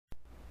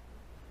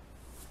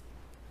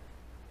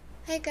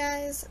Hey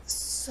guys,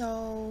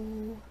 so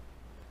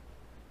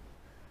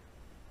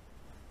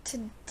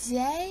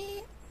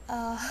today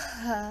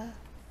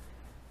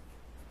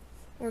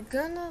we're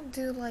gonna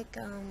do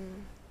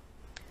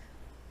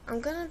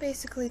I'm gonna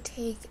basically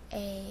take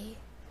a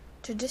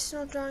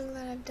traditional drawing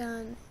that I've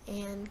done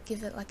and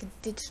give it like a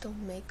digital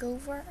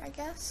makeover, I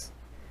guess.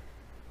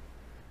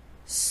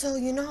 So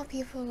you know how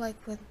people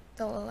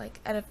they'll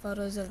edit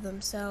photos of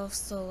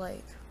themselves,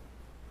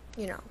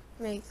 you know,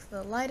 make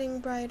the lighting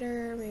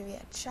brighter, maybe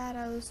add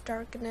shadows,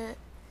 darken it.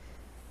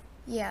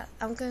 Yeah,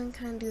 I'm gonna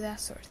kind of do that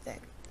sort of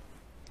thing.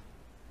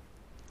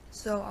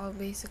 So I'll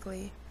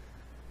basically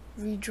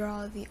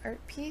redraw the art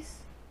piece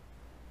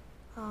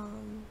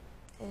in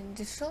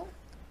digital,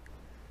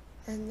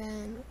 and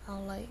then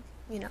I'll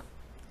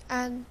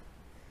add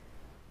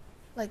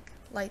like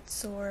light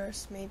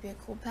source, maybe a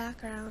cool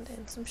background,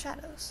 and some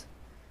shadows.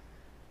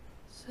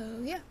 So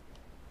yeah.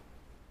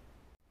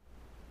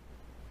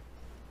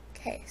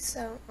 Okay,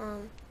 so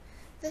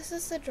this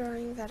is the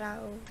drawing that I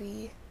will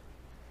be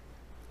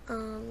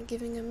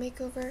giving a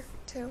makeover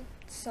to.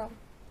 So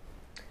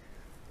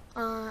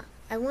I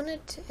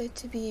wanted it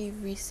to be a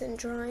recent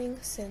drawing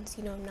since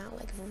I'm not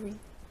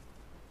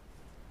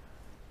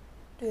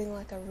doing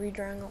like a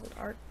redrawing old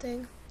art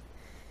thing.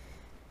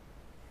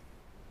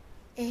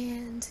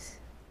 And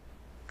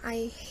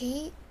I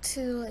hate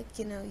to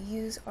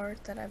use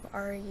art that I've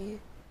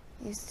already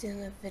used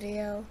in a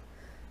video,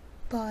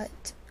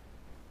 but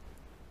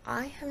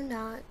I have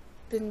not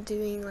been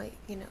doing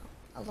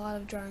a lot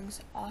of drawings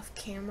off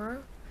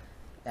camera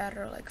that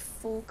are like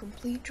full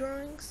complete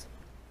drawings.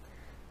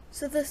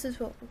 So this is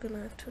what we're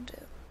gonna have to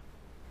do.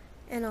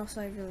 And also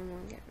I really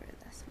want to get rid of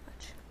this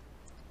much.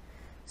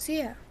 So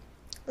yeah,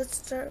 let's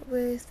start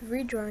with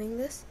redrawing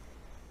this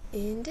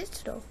in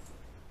digital.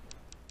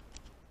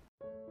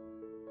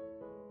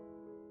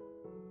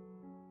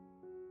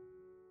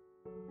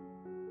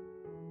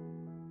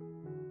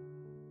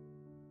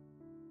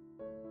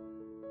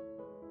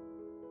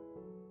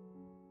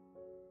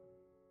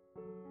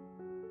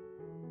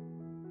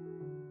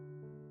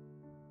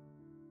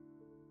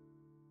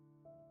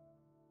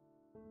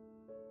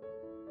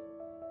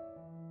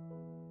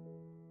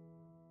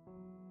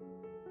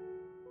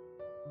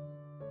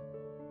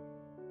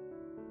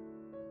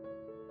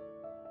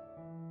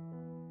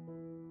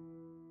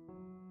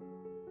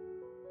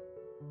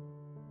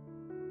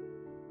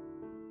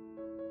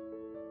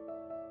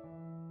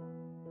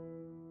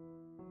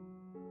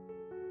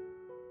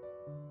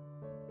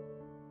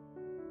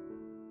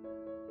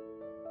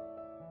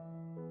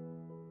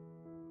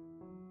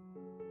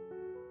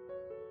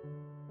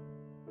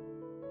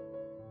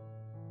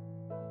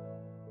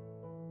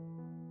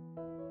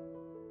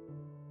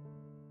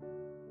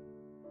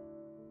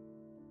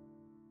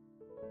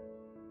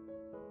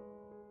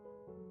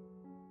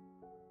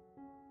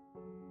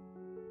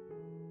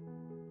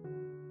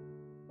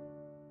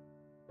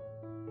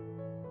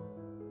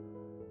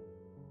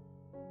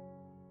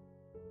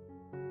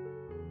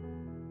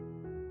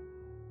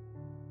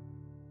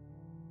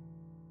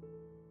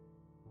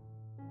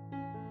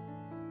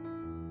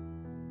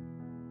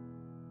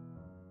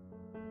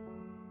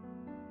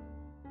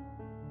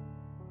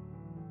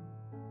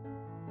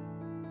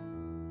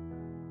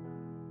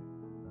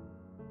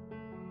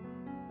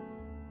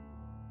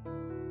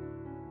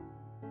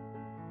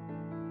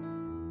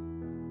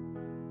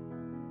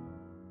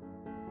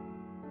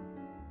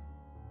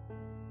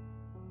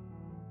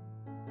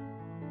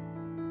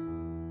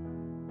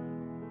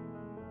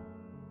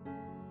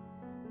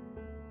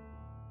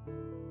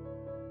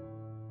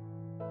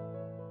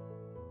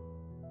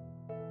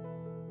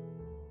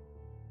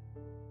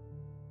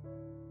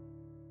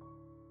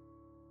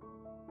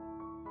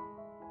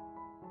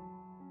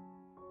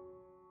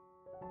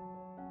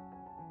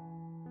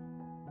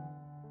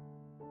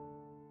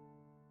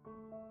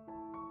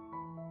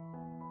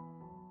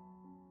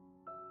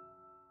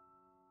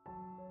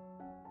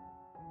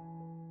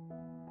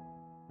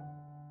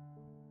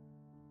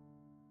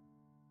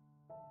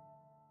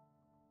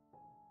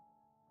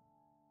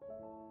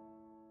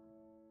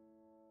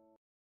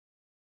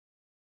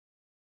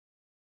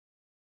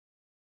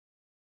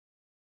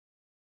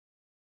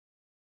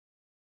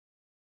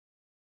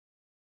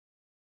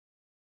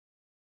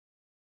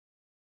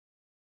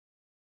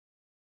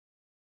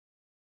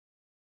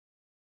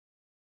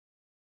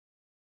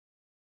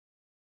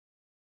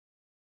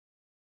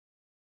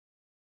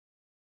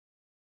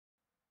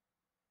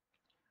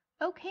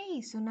 Okay,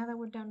 so now that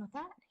we're done with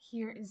that,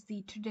 here is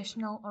the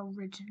traditional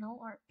original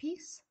art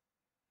piece.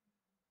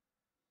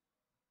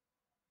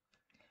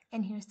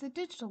 And here's the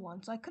digital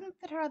one. So I couldn't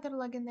fit her other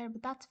leg in there,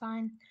 but that's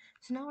fine.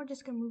 So now we're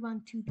just going to move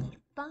on to the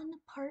fun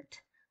part,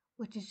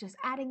 which is just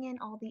adding in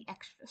all the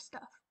extra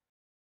stuff.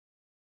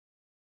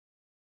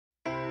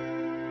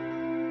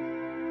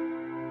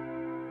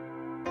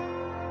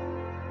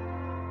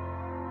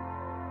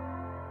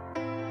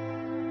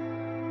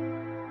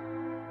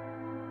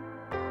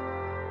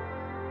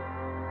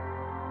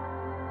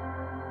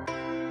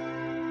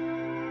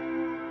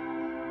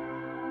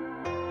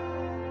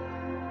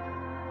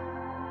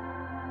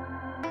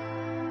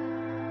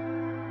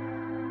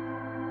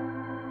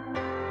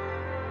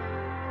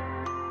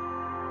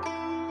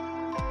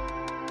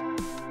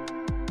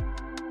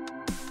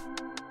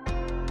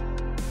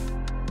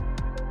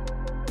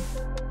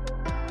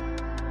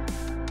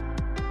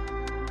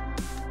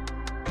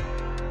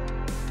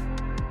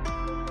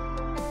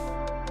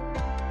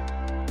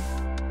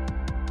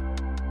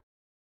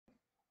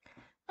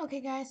 Okay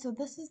guys, so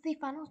this is the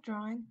final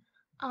drawing.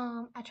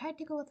 I tried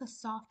to go with a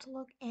soft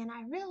look and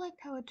I really liked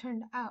how it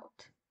turned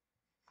out.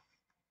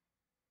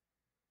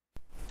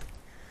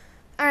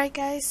 Alright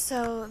guys,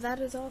 so that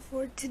is all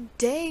for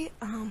today.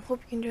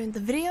 Hope you enjoyed the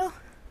video.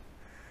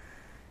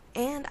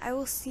 And I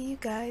will see you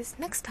guys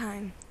next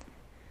time.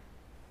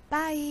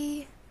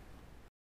 Bye!